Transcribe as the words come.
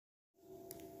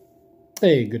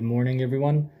Hey, good morning,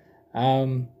 everyone.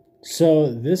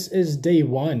 So this is day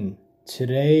one.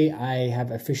 Today I have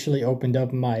officially opened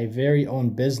up my very own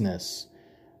business.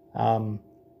 Um,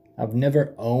 I've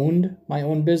never owned my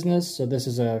own business, so this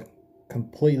is a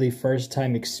completely first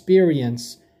time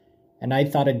experience, and I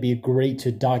thought it'd be great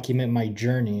to document my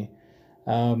journey.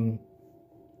 Um,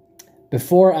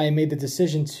 Before I made the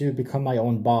decision to become my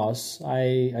own boss,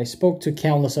 I spoke to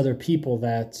countless other people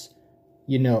that,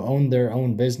 own their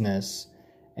own business.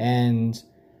 And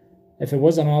if it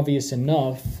wasn't obvious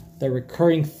enough, the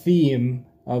recurring theme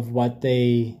of what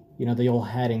they all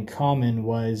had in common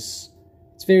was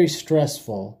it's very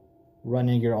stressful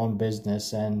running your own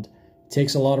business and it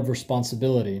takes a lot of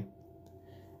responsibility.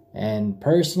 And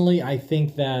personally, I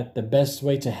think that the best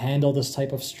way to handle this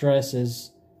type of stress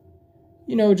is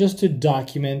just to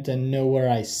document and know where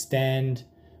I stand.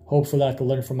 Hopefully, I can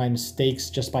learn from my mistakes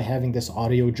just by having this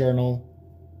audio journal.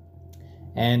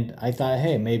 And I thought,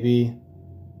 hey, maybe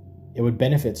it would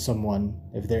benefit someone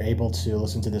if they're able to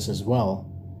listen to this as well.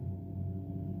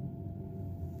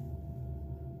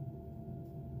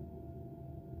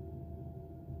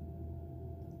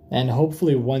 And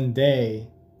hopefully, one day,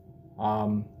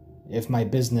 if my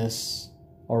business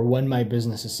or when my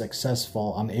business is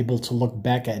successful, I'm able to look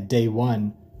back at day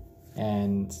one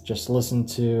and just listen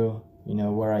to,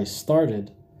 where I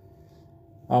started.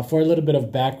 For a little bit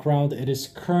of background, it is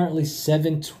currently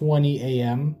 7:20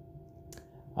 a.m.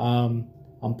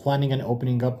 I'm planning on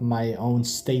opening up my own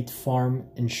State Farm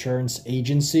insurance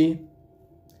agency.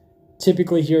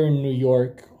 Typically here in New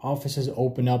York, offices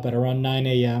open up at around 9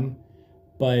 a.m.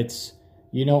 But,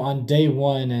 on day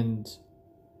one, and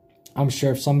I'm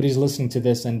sure if somebody's listening to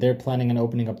this and they're planning on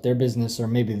opening up their business, or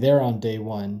maybe they're on day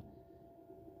one,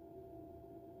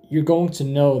 you're going to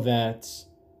know that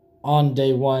on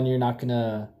day one, you're not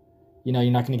gonna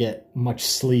get much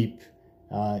sleep.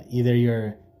 Either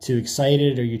you're too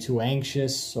excited or you're too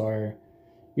anxious, or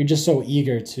you're just so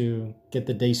eager to get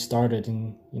the day started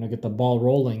and, get the ball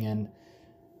rolling. And,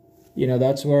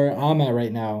 that's where I'm at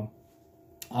right now.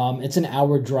 It's an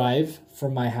hour drive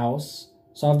from my house.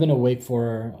 So I've been awake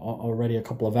for already a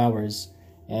couple of hours.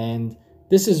 And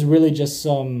this is really just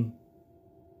some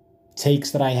takes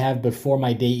that I have before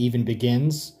my day even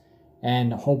begins.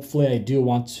 And hopefully I do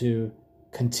want to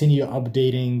continue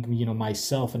updating,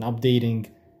 myself and updating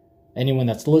anyone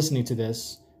that's listening to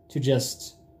this to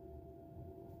just,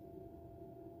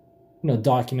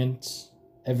 document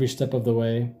every step of the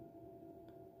way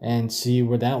and see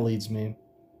where that leads me.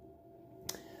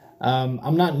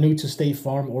 I'm not new to State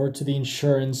Farm or to the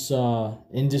insurance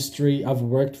industry. I've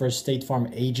worked for a State Farm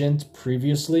agent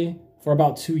previously for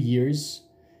about 2 years.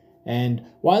 And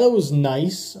while it was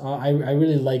nice, I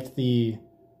really liked the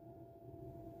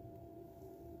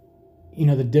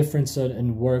difference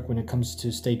in work when it comes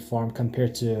to State Farm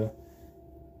compared to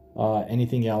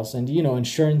anything else. And,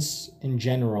 insurance in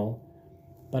general.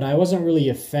 But I wasn't really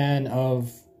a fan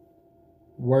of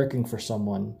working for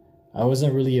someone. I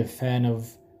wasn't really a fan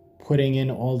of putting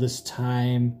in all this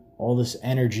time, all this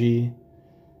energy,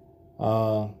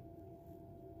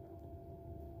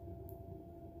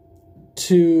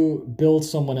 to build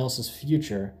someone else's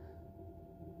future.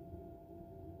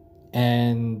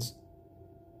 And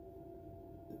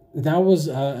that was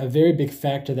a very big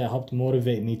factor that helped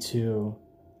motivate me to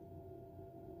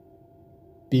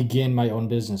begin my own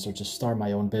business or to start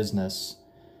my own business.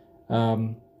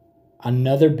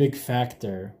 Another big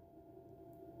factor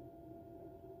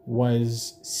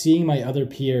was seeing my other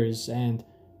peers, and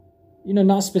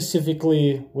not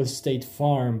specifically with State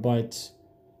Farm, but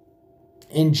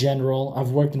in general.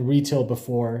 I've worked in retail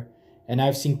before, and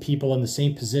I've seen people in the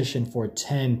same position for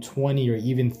 10, 20, or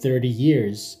even 30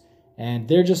 years, and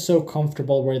they're just so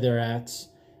comfortable where they're at.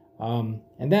 And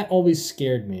that always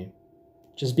scared me.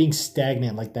 Just being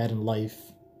stagnant like that in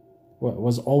life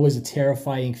was always a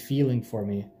terrifying feeling for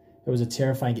me. It was a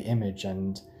terrifying image,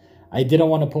 and I didn't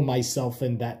want to put myself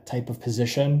in that type of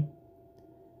position.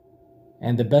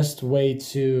 And the best way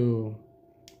to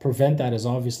prevent that is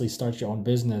obviously start your own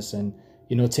business and,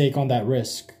 take on that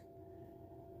risk.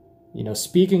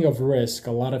 Speaking of risk,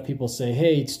 a lot of people say,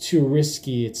 hey, it's too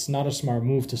risky. It's not a smart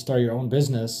move to start your own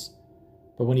business.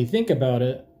 But when you think about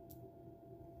it,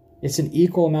 it's an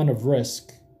equal amount of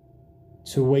risk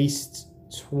to waste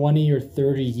 20 or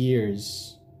 30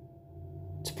 years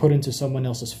to put into someone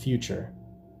else's future,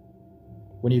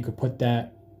 when you could put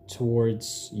that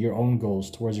towards your own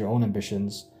goals, towards your own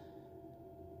ambitions.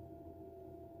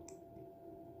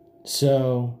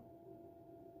 So,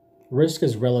 risk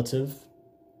is relative.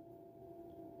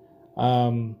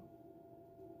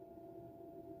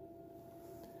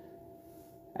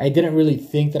 I didn't really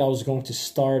think that I was going to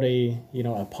start a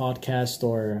podcast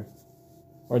or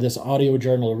this audio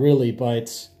journal really,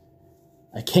 but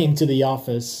I came to the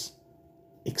office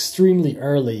extremely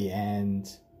early, and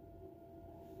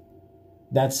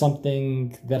that's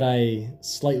something that I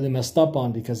slightly messed up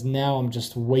on, because now I'm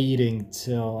just waiting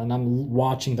and I'm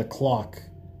watching the clock,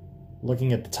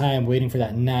 looking at the time, waiting for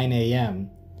that 9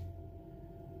 a.m.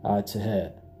 To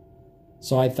hit.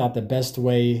 So I thought the best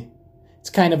way, it's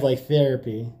kind of like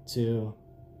therapy, to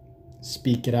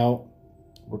speak it out,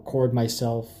 record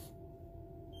myself.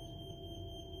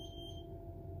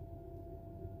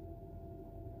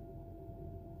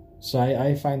 So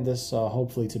I find this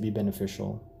hopefully to be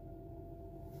beneficial.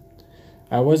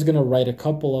 I was going to write a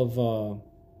couple of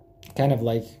kind of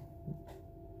like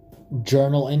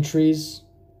journal entries,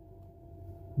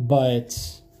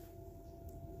 but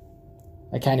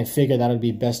I kind of figured that would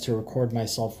be best to record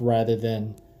myself rather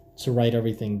than to write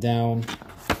everything down.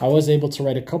 I was able to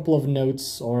write a couple of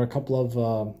notes or a couple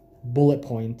of bullet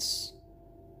points,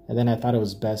 and then I thought it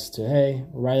was best to, hey,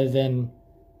 rather than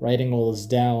writing all this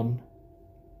down,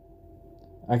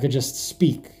 I could just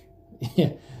speak.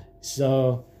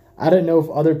 So I don't know if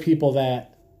other people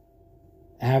that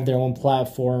have their own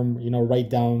platform,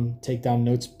 take down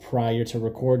notes prior to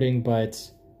recording,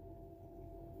 but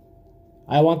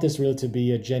I want this really to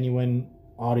be a genuine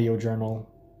audio journal.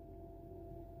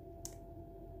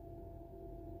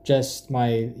 Just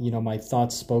my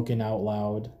thoughts spoken out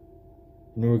loud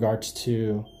in regards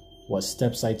to what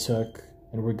steps I took,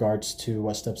 in regards to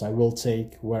what steps I will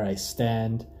take, where I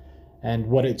stand, and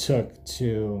what it took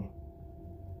to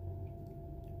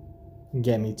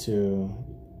get me to,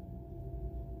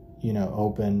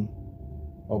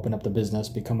 open up the business,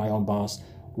 become my own boss,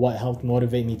 what helped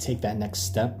motivate me take that next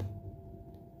step.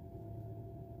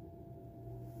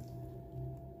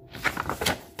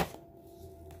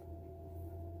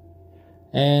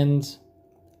 And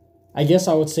I guess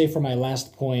I would say for my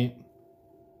last point,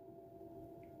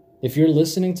 if you're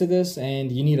listening to this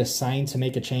and you need a sign to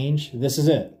make a change, this is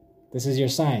it. This is your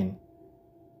sign.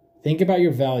 Think about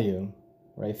your value,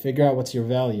 right? Figure out what's your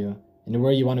value and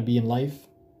where you want to be in life.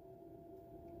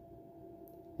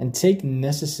 And take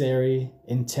necessary,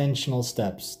 intentional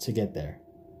steps to get there.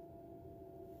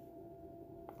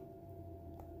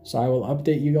 So I will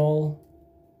update you all.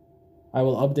 I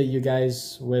will update you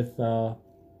guys with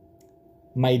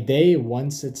my day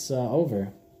once it's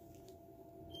over.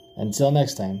 Until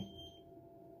next time.